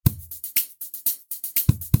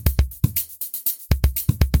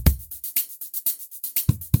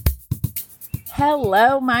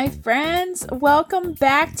Hello, my friends. Welcome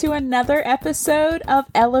back to another episode of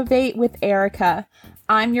Elevate with Erica.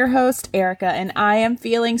 I'm your host, Erica, and I am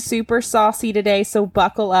feeling super saucy today, so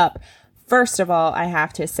buckle up. First of all, I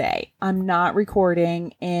have to say, I'm not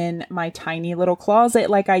recording in my tiny little closet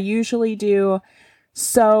like I usually do,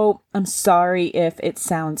 so I'm sorry if it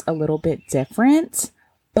sounds a little bit different.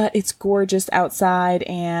 But it's gorgeous outside,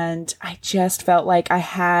 and I just felt like I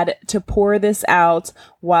had to pour this out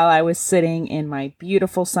while I was sitting in my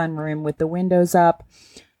beautiful sunroom with the windows up.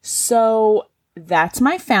 So that's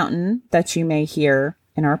my fountain that you may hear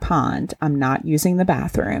in our pond. I'm not using the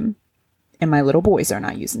bathroom, and my little boys are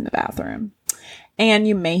not using the bathroom. And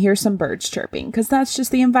you may hear some birds chirping because that's just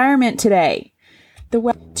the environment today. The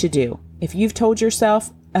way to do. If you've told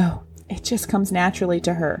yourself, oh, it just comes naturally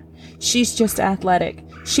to her. She's just athletic.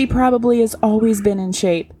 She probably has always been in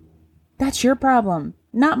shape. That's your problem,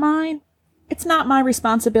 not mine. It's not my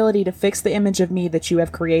responsibility to fix the image of me that you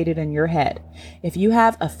have created in your head. If you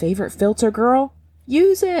have a favorite filter, girl,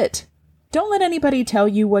 use it. Don't let anybody tell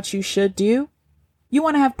you what you should do. You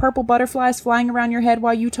want to have purple butterflies flying around your head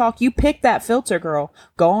while you talk? You pick that filter, girl.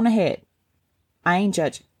 Go on ahead. I ain't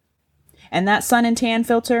judging. And that sun and tan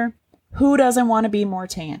filter, who doesn't want to be more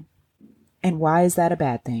tan? And why is that a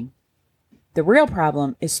bad thing? The real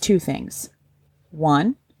problem is two things.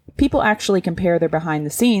 One, people actually compare their behind the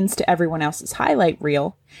scenes to everyone else's highlight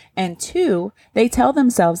reel. And two, they tell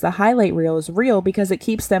themselves the highlight reel is real because it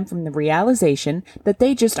keeps them from the realization that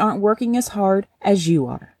they just aren't working as hard as you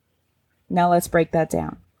are. Now let's break that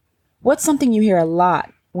down. What's something you hear a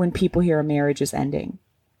lot when people hear a marriage is ending?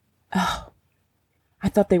 Oh, I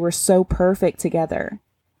thought they were so perfect together.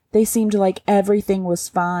 They seemed like everything was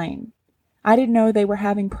fine. I didn't know they were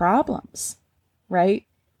having problems. Right?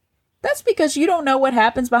 That's because you don't know what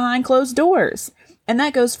happens behind closed doors. And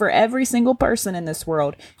that goes for every single person in this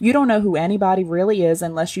world. You don't know who anybody really is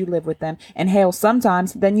unless you live with them. And hell,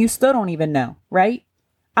 sometimes then you still don't even know, right?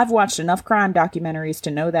 I've watched enough crime documentaries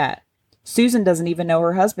to know that. Susan doesn't even know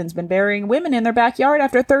her husband's been burying women in their backyard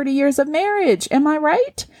after 30 years of marriage. Am I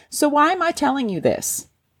right? So why am I telling you this?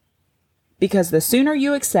 Because the sooner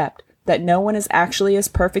you accept that no one is actually as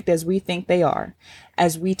perfect as we think they are,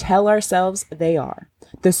 as we tell ourselves they are,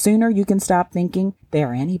 the sooner you can stop thinking they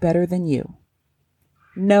are any better than you.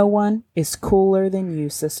 No one is cooler than you,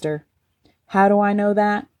 sister. How do I know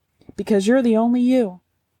that? Because you're the only you.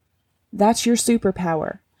 That's your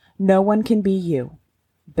superpower. No one can be you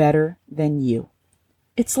better than you.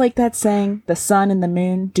 It's like that saying, the sun and the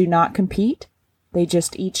moon do not compete. They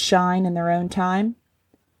just each shine in their own time.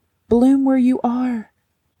 Bloom where you are.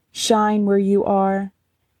 Shine where you are.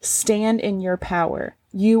 Stand in your power.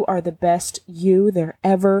 You are the best you there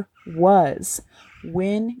ever was.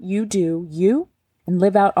 When you do you and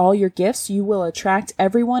live out all your gifts, you will attract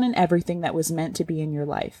everyone and everything that was meant to be in your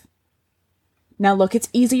life. Now look, it's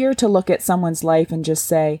easier to look at someone's life and just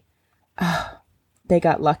say, they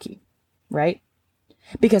got lucky, right?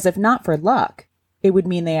 Because if not for luck, it would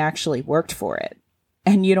mean they actually worked for it.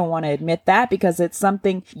 And you don't want to admit that because it's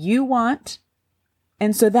something you want.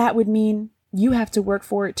 And so that would mean you have to work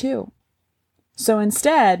for it too. So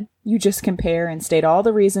instead, you just compare and state all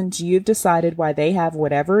the reasons you've decided why they have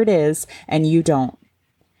whatever it is and you don't.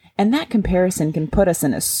 And that comparison can put us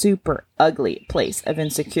in a super ugly place of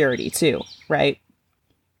insecurity too, right?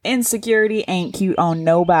 Insecurity ain't cute on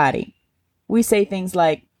nobody. We say things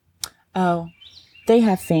like, oh, they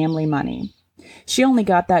have family money. She only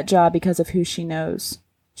got that job because of who she knows.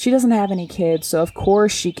 She doesn't have any kids, so of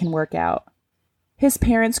course she can work out. His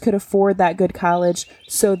parents could afford that good college,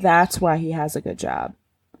 so that's why he has a good job.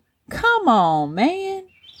 Come on, man.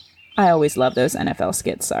 I always love those NFL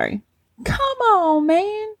skits, sorry. Come on,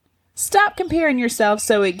 man. Stop comparing yourself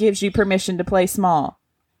so it gives you permission to play small.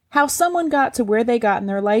 How someone got to where they got in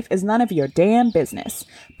their life is none of your damn business.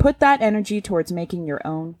 Put that energy towards making your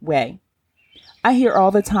own way. I hear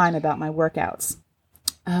all the time about my workouts.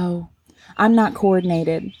 Oh, I'm not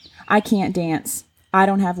coordinated. I can't dance. I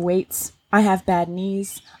don't have weights. I have bad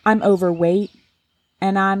knees. I'm overweight.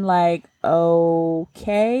 And I'm like,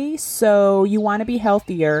 okay, so you want to be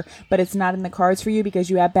healthier, but it's not in the cards for you because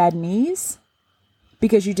you have bad knees?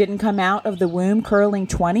 Because you didn't come out of the womb curling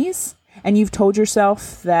 20s? And you've told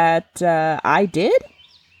yourself that I did?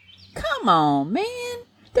 Come on, man.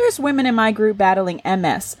 There's women in my group battling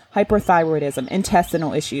MS, hyperthyroidism,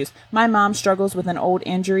 intestinal issues. My mom struggles with an old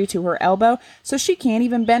injury to her elbow, so she can't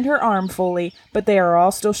even bend her arm fully, but they are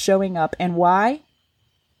all still showing up. And why?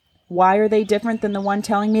 Why are they different than the one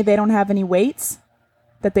telling me they don't have any weights?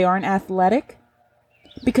 That they aren't athletic?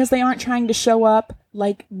 Because they aren't trying to show up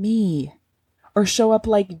like me. Or show up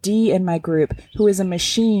like D in my group, who is a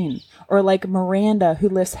machine. or like Miranda, who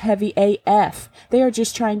lifts heavy AF. They are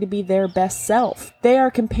just trying to be their best self. They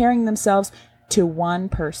are comparing themselves to one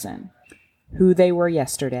person, who they were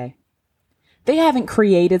yesterday. They haven't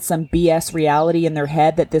created some BS reality in their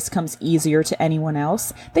head that this comes easier to anyone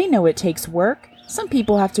else. They know it takes work. Some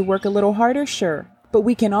people have to work a little harder, sure. But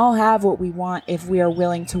we can all have what we want if we are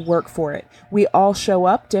willing to work for it. We all show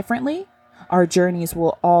up differently. Our journeys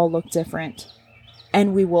will all look different.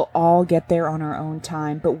 And we will all get there on our own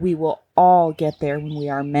time, but we will all get there when we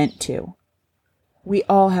are meant to. We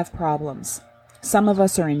all have problems. Some of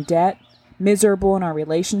us are in debt, miserable in our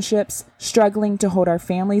relationships, struggling to hold our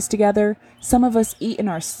families together. Some of us eat in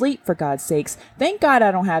our sleep, for God's sakes. Thank God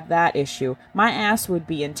I don't have that issue. My ass would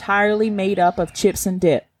be entirely made up of chips and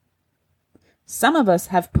dip. Some of us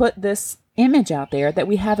have put this image out there that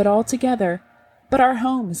we have it all together, but our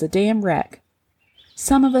home is a damn wreck.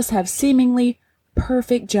 Some of us have seemingly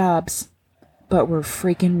perfect jobs, but we're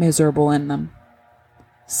freaking miserable in them.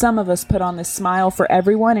 Some of us put on this smile for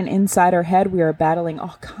everyone, and inside our head we are battling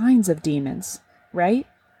all kinds of demons, right?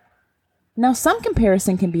 Now, some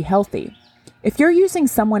comparison can be healthy. If you're using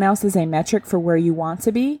someone else as a metric for where you want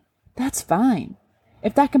to be, that's fine.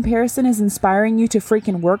 If that comparison is inspiring you to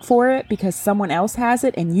freaking work for it because someone else has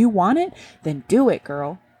it and you want it, then do it,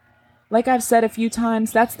 girl. Like I've said a few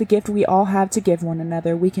times, that's the gift we all have to give one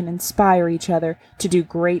another. We can inspire each other to do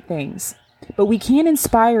great things. But we can't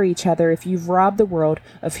inspire each other if you've robbed the world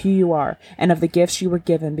of who you are and of the gifts you were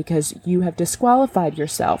given because you have disqualified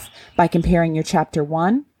yourself by comparing your chapter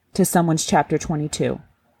 1 to someone's chapter 22.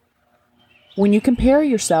 When you compare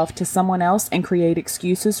yourself to someone else and create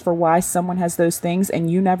excuses for why someone has those things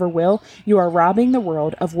and you never will, you are robbing the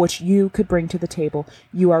world of what you could bring to the table.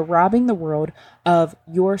 You are robbing the world of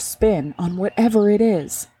your spin on whatever it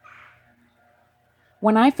is.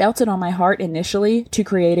 When I felt it on my heart initially to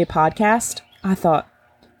create a podcast, I thought,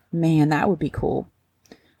 man, that would be cool.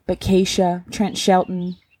 But Keisha, Trent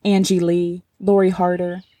Shelton, Angie Lee, Lori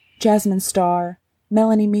Harder, Jasmine Starr,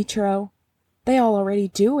 Melanie Mitro, they all already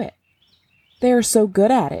do it. They are so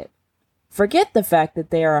good at it. Forget the fact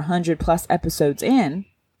that they are 100+ episodes in.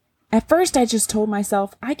 At first, I just told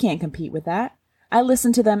myself, I can't compete with that. I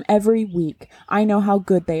listen to them every week. I know how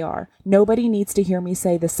good they are. Nobody needs to hear me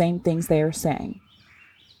say the same things they are saying.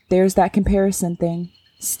 There's that comparison thing,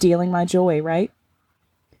 stealing my joy, right?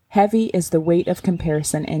 Heavy is the weight of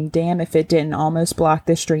comparison, and damn if it didn't almost block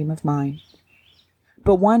this dream of mine.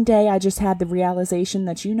 But one day I just had the realization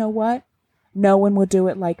that, you know what? No one will do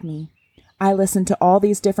it like me. I listen to all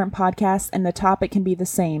these different podcasts and the topic can be the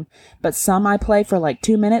same, but some I play for like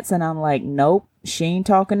 2 minutes and I'm like, nope, she ain't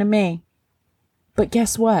talking to me. But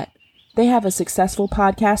guess what? They have a successful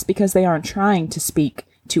podcast because they aren't trying to speak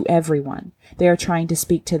to everyone. They are trying to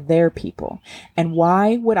speak to their people. And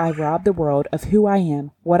why would I rob the world of who I am,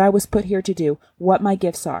 what I was put here to do, what my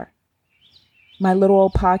gifts are? My little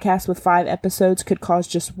old podcast with 5 episodes could cause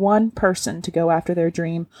just one person to go after their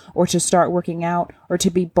dream or to start working out or to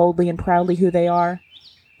be boldly and proudly who they are.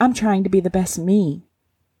 I'm trying to be the best me,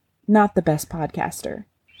 not the best podcaster.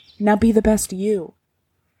 Now be the best you.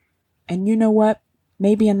 And you know what?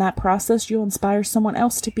 Maybe in that process, you'll inspire someone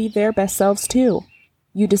else to be their best selves too.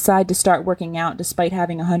 You decide to start working out despite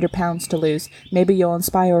having 100 pounds to lose. Maybe you'll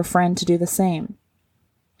inspire a friend to do the same.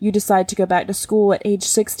 You decide to go back to school at age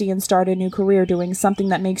 60 and start a new career doing something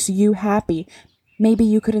that makes you happy. Maybe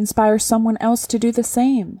you could inspire someone else to do the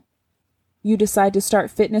same. You decide to start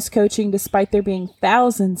fitness coaching despite there being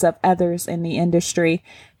thousands of others in the industry.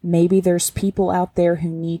 Maybe there's people out there who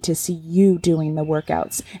need to see you doing the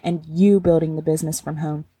workouts and you building the business from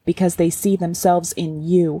home because they see themselves in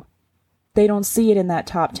you. They don't see it in that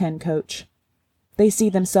top 10 coach. They see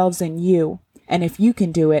themselves in you. And if you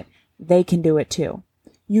can do it, they can do it too.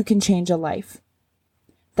 You can change a life.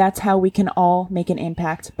 That's how we can all make an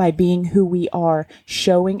impact, by being who we are,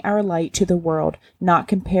 showing our light to the world, not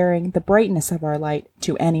comparing the brightness of our light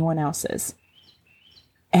to anyone else's.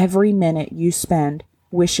 Every minute you spend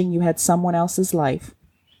wishing you had someone else's life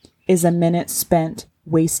is a minute spent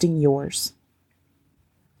wasting yours.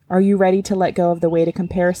 Are you ready to let go of the weight of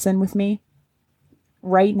comparison with me?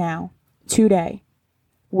 Right now, today.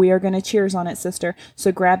 We are going to cheers on it, sister.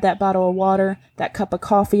 So grab that bottle of water, that cup of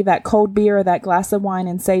coffee, that cold beer, or that glass of wine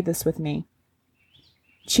and say this with me.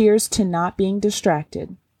 Cheers to not being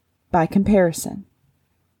distracted by comparison,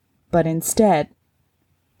 but instead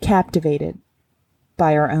captivated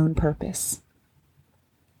by our own purpose.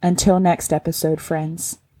 Until next episode,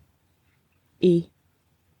 friends. E.